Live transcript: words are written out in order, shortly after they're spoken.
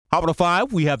Hot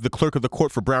 105, we have the clerk of the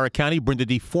court for Broward County, Brenda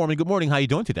D. Foreman. Good morning. How are you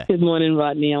doing today? Good morning,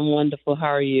 Rodney. I'm wonderful. How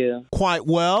are you? Quite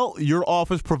well. Your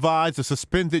office provides a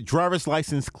suspended driver's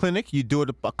license clinic. You do it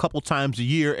a couple times a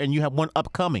year, and you have one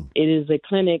upcoming. It is a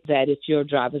clinic that if your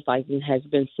driver's license has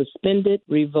been suspended,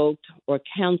 revoked, or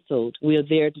canceled, we are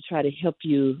there to try to help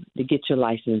you to get your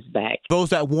license back. Those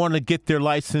that want to get their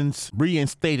license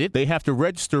reinstated, they have to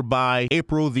register by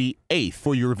April the 8th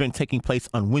for your event taking place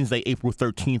on Wednesday, April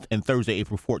 13th and Thursday,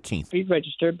 April 14th.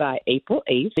 Pre-register by April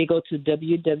 8th. They go to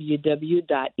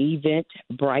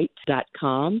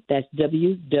www.eventbrite.com. That's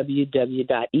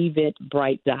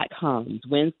www.eventbrite.com.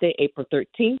 Wednesday, April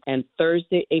 13th and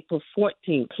Thursday, April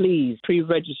 14th. Please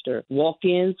pre-register.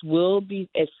 Walk-ins will be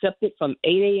accepted from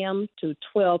 8 a.m. to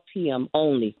 12 p.m.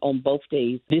 only on both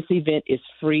days. This event is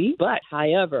free, but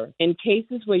however, in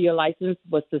cases where your license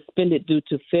was suspended due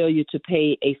to failure to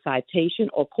pay a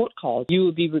citation or court cost, you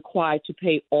will be required to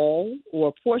pay all or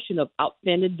a portion of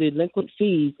outstanding delinquent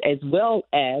fees, as well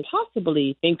as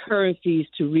possibly incurring fees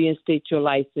to reinstate your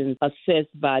license assessed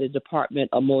by the Department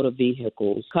of Motor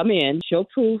Vehicles. Come in, show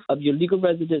proof of your legal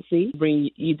residency, bring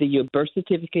either your birth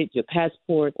certificate, your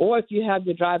passport, or if you have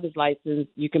your driver's license,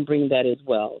 you can bring that as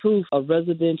well. Proof of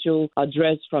residential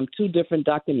address from two different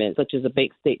documents, such as a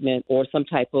bank statement or some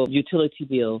type of utility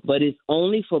bill, but it's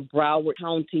only for Broward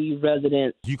County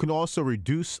residents. You can also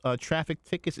reduce traffic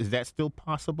tickets. Is that still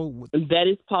possible? That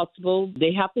is possible.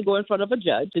 They have to go in front of a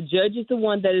judge. The judge is the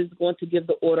one that is going to give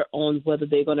the order on whether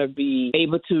they're going to be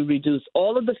able to reduce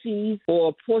all of the fees or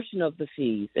a portion of the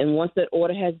fees. And once that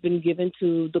order has been given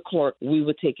to the clerk, we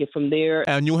will take it from there.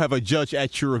 And you'll have a judge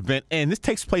at your event. And this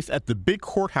takes place at the big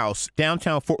courthouse,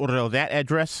 downtown Fort Lauderdale. That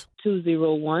address?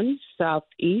 201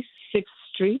 Southeast 6th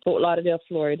Street, Fort Lauderdale,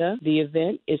 Florida. The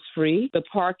event is free. The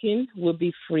parking will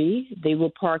be free. They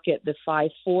will park at the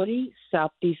 540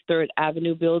 Southeast 3rd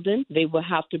Avenue building. They will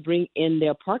have to bring in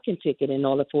their parking ticket in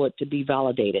order for it to be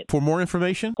validated. For more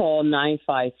information, call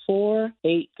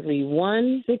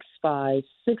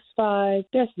 954-831-6565.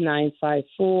 That's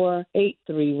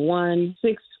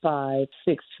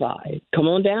 954-831-6565. Come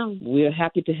on down. We're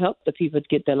happy to help the people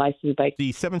get their license back.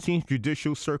 The 17th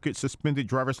Judicial Circuit Suspended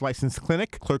Driver's License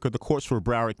Clinic, clerk of the courts for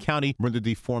Broward County, Brenda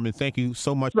D. Foreman. Thank you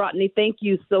so much. Rodney, thank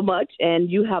you so much, and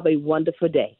you have a wonderful day.